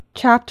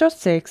Chapter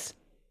 6.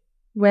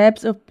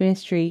 Webs of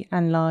Mystery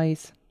and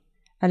Lies.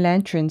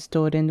 Elentrin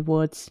stood in the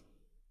woods,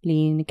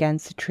 leaning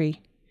against a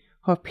tree,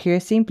 her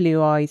piercing blue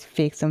eyes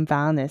fixed on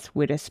Valnis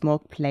with a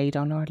smug plate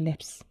on her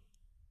lips.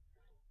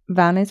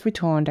 Valnis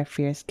returned her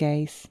fierce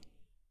gaze,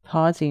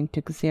 pausing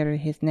to consider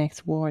his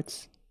next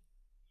words.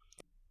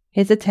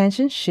 His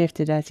attention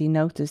shifted as he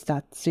noticed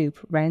that soup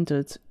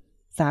rendered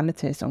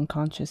Xanatos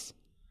unconscious,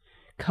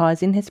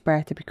 causing his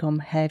breath to become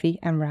heavy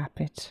and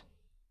rapid.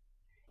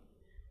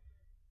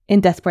 In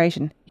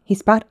desperation, he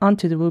spat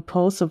onto the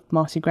repulsive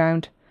mossy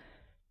ground,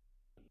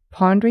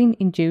 pondering,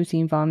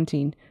 inducing,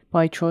 vomiting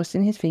by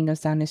thrusting his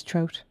fingers down his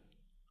throat.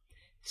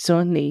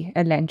 Suddenly,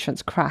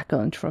 Elentrin's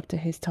crackle interrupted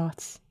his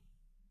thoughts,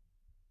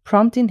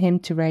 prompting him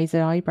to raise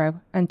an eyebrow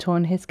and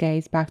turn his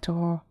gaze back to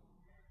her.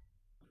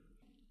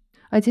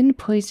 "I didn't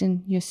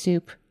poison your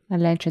soup,"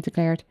 Elentrin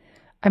declared.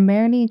 "I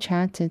merely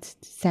enchanted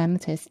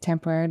Xanatos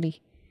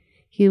temporarily.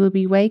 He will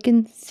be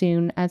wakened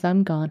soon as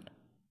I'm gone."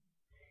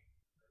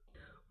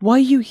 "Why are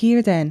you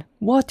here then?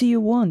 What do you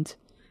want?"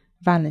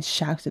 Valnis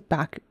shouted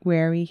back,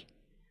 weary.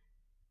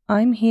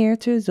 "I'm here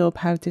to observe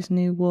how this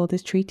new world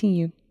is treating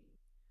you.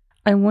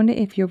 I wonder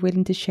if you're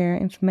willing to share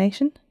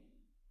information?"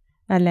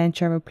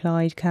 Elentrin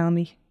replied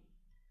calmly.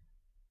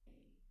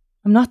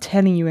 "I'm not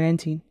telling you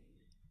anything.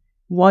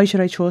 Why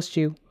should I trust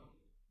you?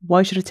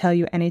 Why should I tell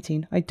you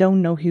anything? I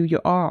don't know who you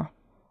are,"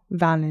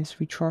 Valnis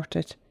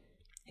retorted.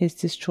 His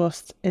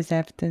distrust is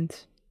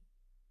evident.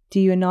 "Do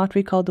you not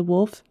recall the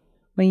wolf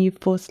when you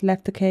first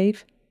left the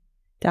cave?"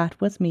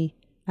 "That was me,"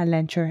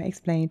 Elentrin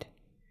explained.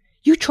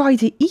 "You tried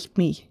to eat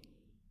me!"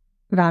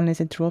 Valnis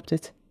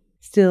interrupted,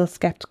 still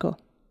sceptical.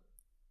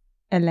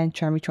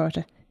 Elentrin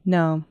retorted,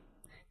 "No,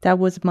 that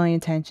was my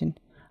intention.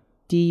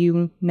 Do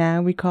you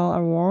now recall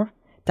a roar?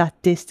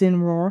 That distant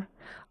roar?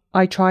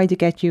 I tried to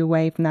get you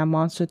away from that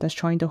monster that's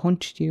trying to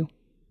hunt you."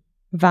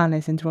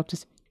 Valnis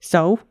interrupted,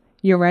 "So,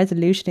 your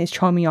resolution is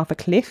throwing me off a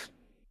cliff?"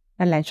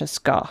 Elentrin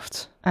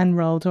scoffed and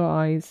rolled her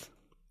eyes.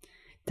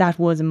 "That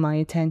wasn't my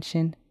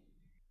intention.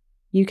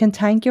 You can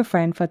thank your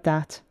friend for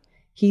that.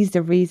 He's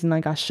the reason I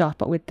got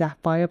shot with that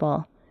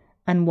fireball,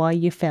 and why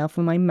you fell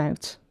from my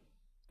mouth."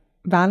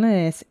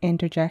 Valnis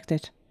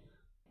interjected,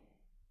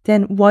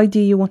 "Then why do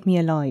you want me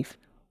alive?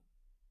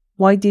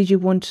 Why did you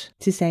want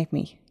to save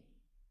me?"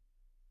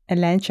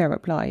 Elentrin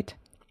replied,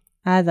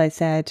 "As I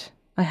said,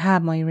 I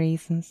had my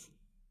reasons."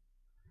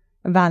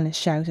 Valnis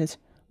shouted,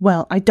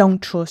 "Well, I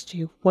don't trust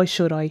you. Why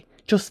should I?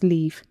 Just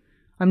leave.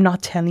 I'm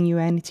not telling you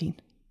anything."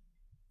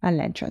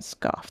 Elentrin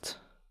scoffed.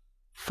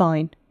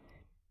 "Fine.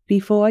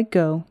 Before I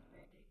go,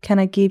 can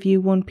I give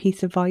you one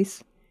piece of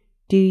advice?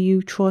 Do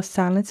you trust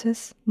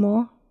Xanatos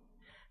more?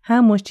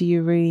 How much do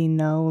you really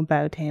know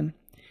about him?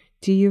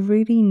 Do you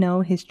really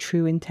know his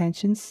true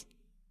intentions?"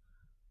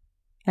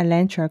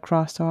 Elentrin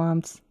crossed her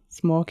arms,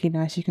 smirking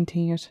as she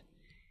continued,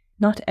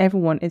 "Not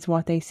everyone is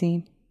what they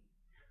seem.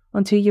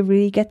 Until you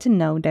really get to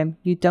know them,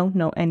 you don't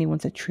know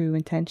anyone's true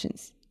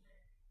intentions.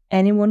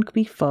 Anyone could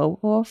be foe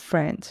or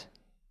friend.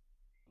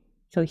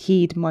 So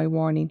heed my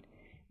warning.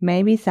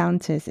 Maybe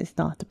Xanatos is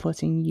not the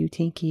person you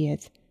think he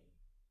is.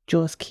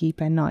 Just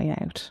keep an eye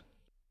out."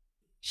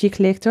 She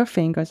clicked her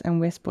fingers and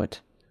whispered,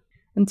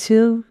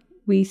 "Until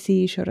we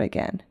see each other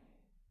again."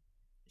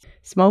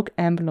 Smoke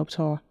enveloped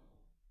her,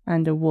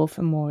 and the wolf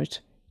emerged,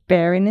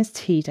 baring his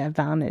teeth at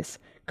Valnis,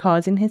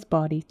 causing his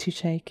body to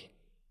shake.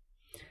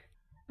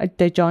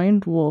 The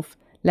giant wolf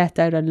let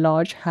out a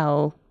large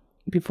howl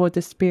before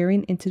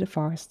disappearing into the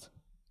forest.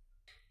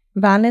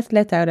 Valnis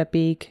let out a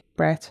big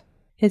breath,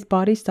 his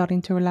body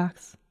starting to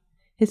relax,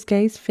 his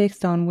gaze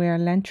fixed on where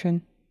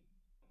Elentrin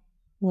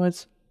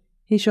was.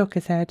 He shook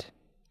his head,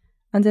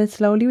 and then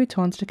slowly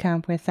returned to the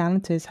camp where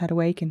Xanatos had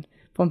awakened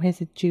from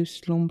his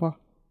induced slumber.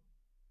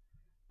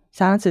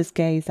 Xanatos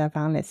gazed at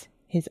Valnis,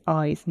 his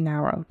eyes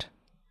narrowed.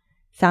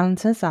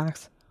 Xanatos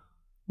asked,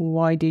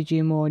 "Why did you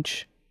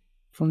emerge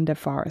from the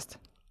forest?"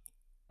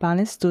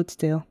 Valnis stood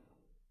still,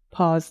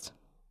 paused,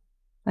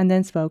 and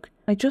then spoke.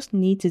 "I just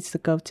needed to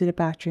go to the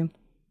bathroom."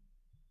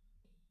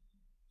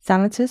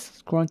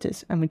 Xanatos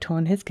grunted and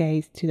returned his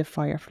gaze to the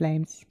fire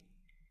flames,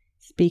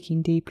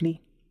 speaking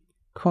deeply.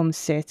 "Come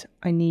sit,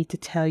 I need to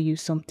tell you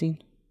something."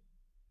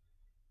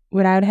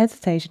 Without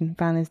hesitation,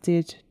 Valnis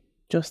did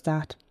just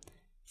that,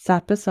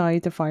 sat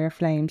beside the fire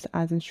flames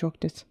as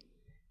instructed,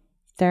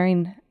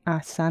 staring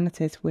at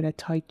Xanatos with a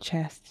tight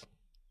chest.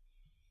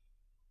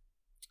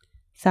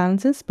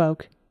 Xanatos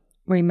spoke.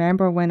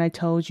 "Remember when I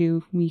told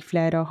you we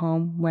fled our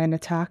home when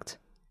attacked?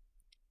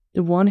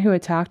 The one who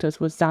attacked us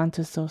was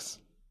Xanatos.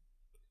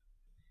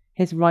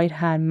 His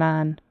right-hand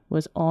man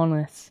was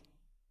Ornis.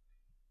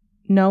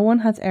 No one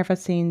has ever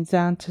seen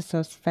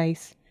Xanatos'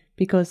 face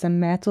because the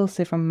metal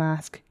silver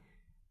mask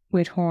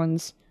with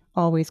horns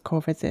always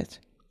covers it.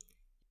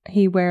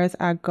 He wears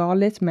a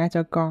gauntlet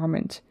metal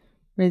garment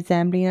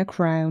resembling a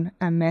crown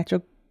and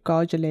metal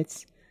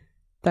gauntlets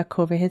that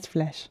cover his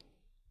flesh.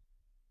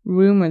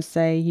 Rumours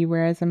say he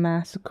wears a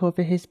mask to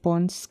cover his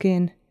burnt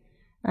skin,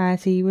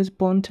 as he was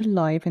burnt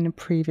alive in a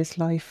previous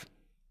life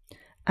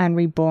and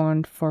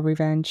reborn for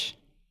revenge.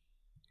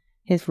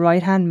 His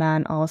right-hand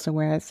man also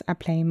wears a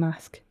plain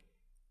mask,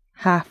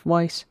 half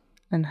white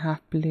and half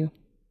blue.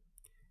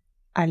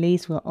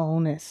 Elise will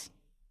own it.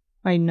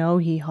 I know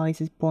he hides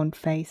his burnt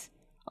face.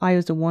 I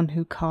was the one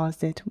who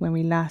caused it when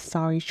we last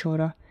saw each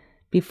other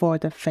before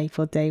the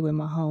fateful day when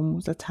my home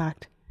was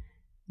attacked.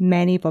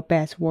 Many of our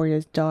best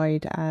warriors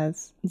died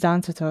as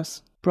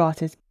Xanthus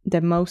brought us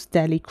the most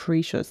deadly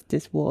creatures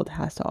this world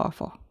has to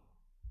offer.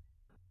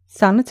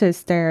 Xanatos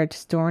stared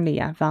sternly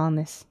at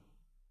Valnis.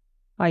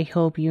 I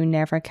hope you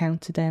never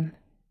counted them.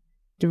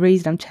 The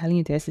reason I'm telling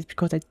you this is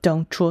because I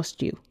don't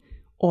trust you,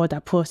 or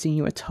that person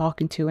you were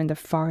talking to in the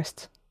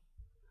forest.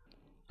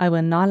 I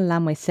will not allow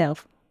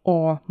myself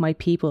or my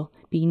people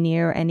be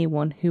near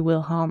anyone who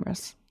will harm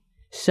us.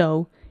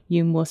 So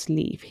you must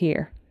leave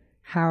here.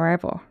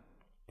 However,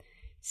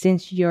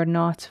 since you're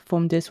not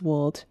from this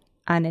world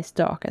and its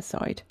darker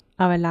side,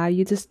 I'll allow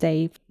you to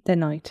stay the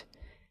night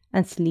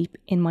and sleep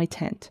in my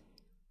tent.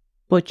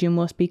 But you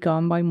must be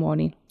gone by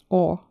morning,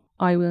 or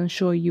I will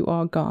ensure you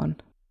are gone.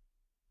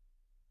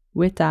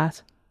 With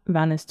that,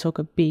 Vanis took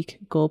a big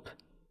gulp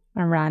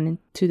and ran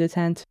into the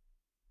tent.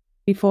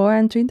 Before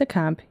entering the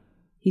camp,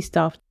 he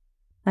stopped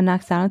and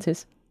asked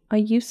Xanatos, "Are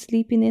you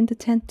sleeping in the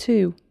tent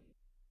too?"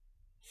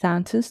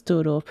 Xanatos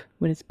stood up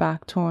with his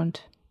back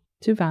turned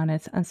to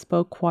Vanis and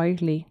spoke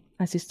quietly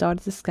as he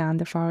started to scan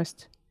the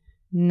forest.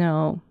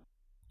 "No,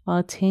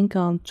 I think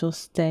I'll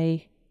just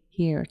stay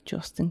here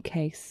just in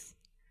case."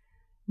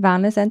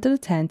 Vanis entered the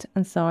tent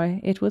and saw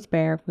it was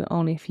bare with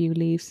only a few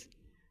leaves.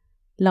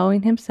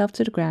 Lowering himself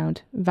to the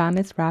ground,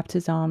 Vanis wrapped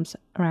his arms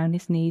around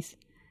his knees,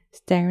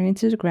 staring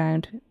into the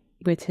ground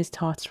with his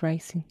thoughts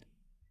racing.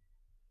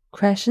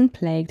 Questions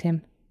plagued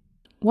him.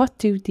 What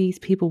do these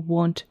people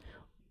want?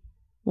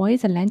 Why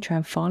is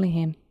Elentran following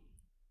him?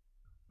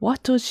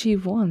 What does she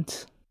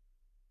want?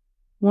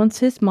 Once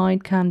his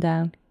mind calmed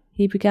down,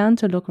 he began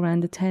to look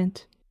around the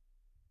tent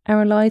and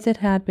realised it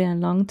had been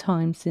a long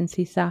time since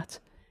he sat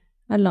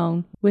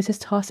alone with his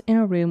thoughts in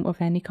a room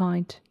of any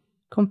kind,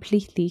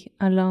 completely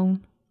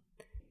alone.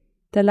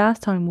 The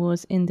last time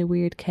was in the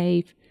weird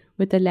cave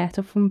with the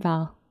letter from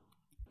Val.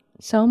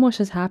 So much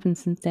has happened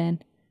since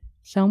then,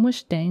 so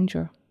much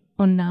danger,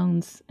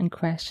 unknowns and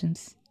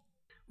questions.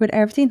 With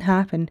everything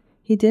happened,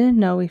 he didn't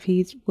know if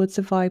he would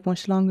survive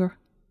much longer.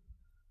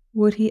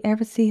 Would he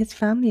ever see his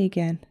family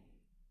again?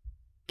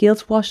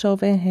 Guilt washed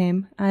over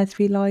him as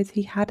he realised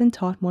he hadn't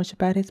thought much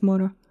about his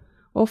mother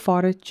or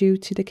father due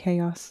to the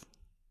chaos.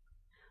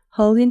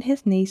 Holding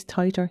his knees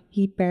tighter,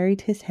 he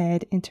buried his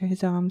head into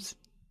his arms,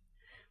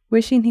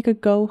 wishing he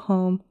could go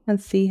home and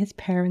see his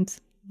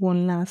parents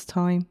one last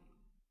time.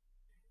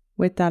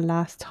 With that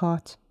last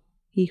thought,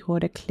 he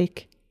heard a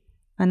click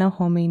and a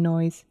humming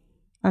noise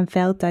and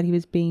felt that he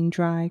was being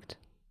dragged.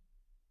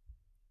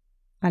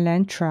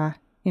 Elentra,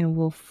 in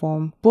wolf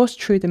form,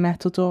 burst through the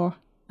metal door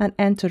and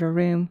entered a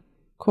room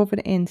covered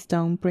in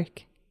stone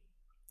brick.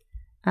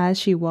 As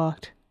she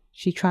walked,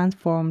 she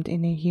transformed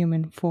in a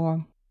human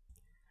form.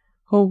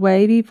 Her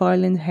wavy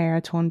violet hair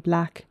turned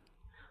black.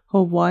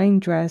 Her wine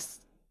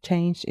dress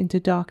changed into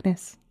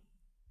darkness.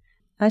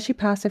 As she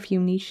passed a few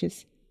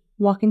niches,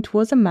 walking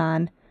towards a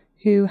man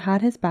who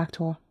had his back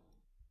to her,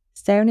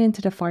 staring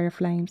into the fire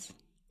flames.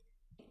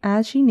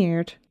 As she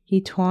neared, he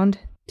turned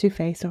to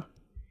face her.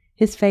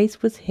 His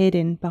face was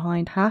hidden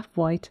behind half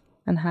white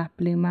and half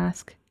blue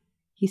mask.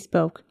 He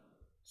spoke.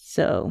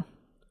 "So,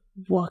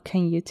 what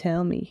can you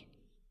tell me?"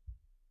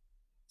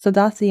 So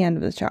that's the end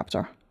of the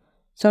chapter.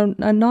 So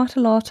not a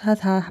lot has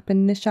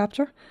happened in this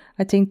chapter.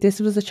 I think this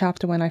was a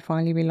chapter when I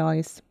finally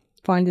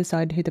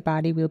decided who the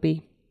baddie will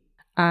be.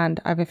 And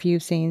I have a few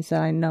scenes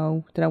that I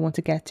know that I want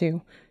to get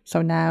to.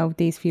 So now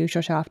these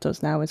future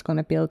chapters now is going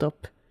to build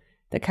up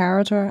the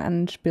character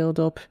and build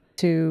up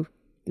to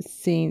the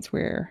scenes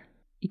where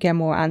you get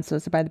more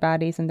answers about the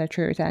baddies and their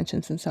true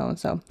intentions and so on.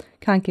 So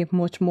can't give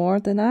much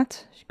more than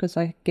that because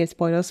I give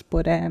spoilers.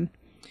 But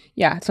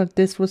yeah, so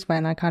this was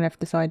when I kind of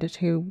decided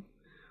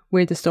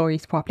where the story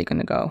is probably going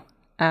to go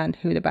and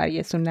who the baddie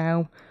is. So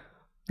now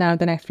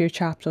the next few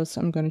chapters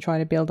I'm going to try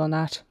to build on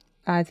that.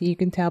 As you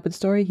can tell by the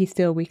story, he's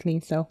still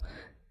weakling, so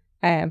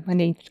I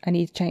need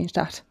to change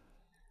that.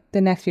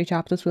 The next few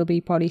chapters will be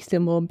probably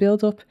still more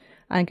build up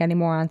and getting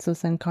more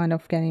answers and kind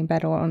of getting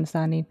better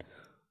understanding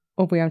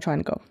of where I'm trying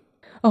to go.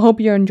 I hope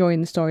you're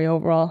enjoying the story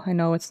overall. I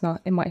know it's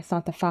not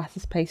the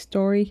fastest paced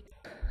story.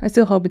 I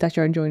still hope that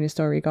you're enjoying the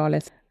story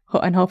regardless.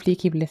 And hopefully you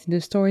keep listening to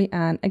the story.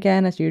 And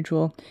again, as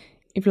usual,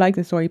 if you like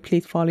the story,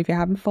 please follow if you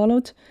haven't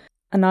followed.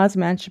 And as I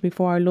mentioned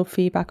before, I love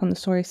feedback on the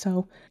story.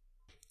 So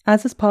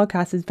as this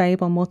podcast is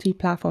available on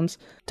multi-platforms,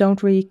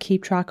 don't really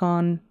keep track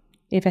on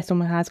if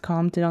someone has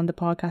commented on the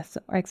podcast,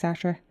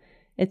 etc.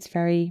 It's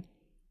very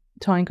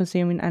time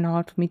consuming and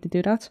hard for me to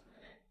do that.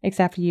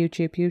 Except for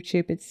YouTube.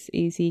 YouTube, it's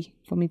easy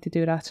for me to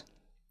do that.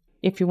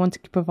 If you want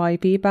to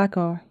provide feedback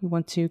or you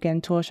want to get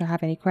in touch or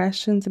have any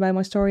questions about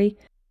my story,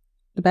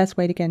 the best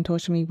way to get in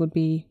touch with me would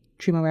be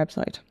through my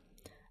website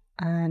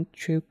and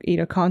through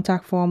either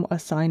contact form or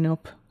sign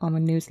up on my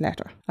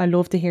newsletter. I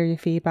love to hear your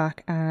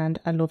feedback and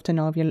I love to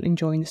know if you're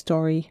enjoying the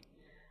story.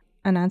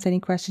 and answer any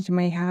questions you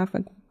may have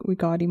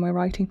regarding my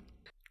writing.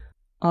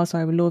 Also,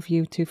 I would love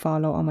you to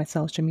follow on my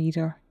social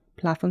media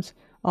platforms.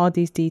 All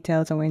these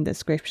details are in the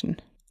description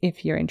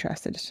if you're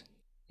interested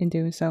in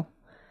doing so.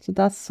 So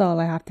that's all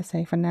I have to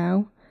say for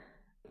now.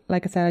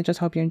 Like I said, I just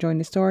hope you're enjoying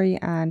the story,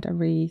 and I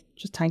really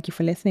just thank you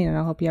for listening, and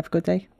I hope you have a good day.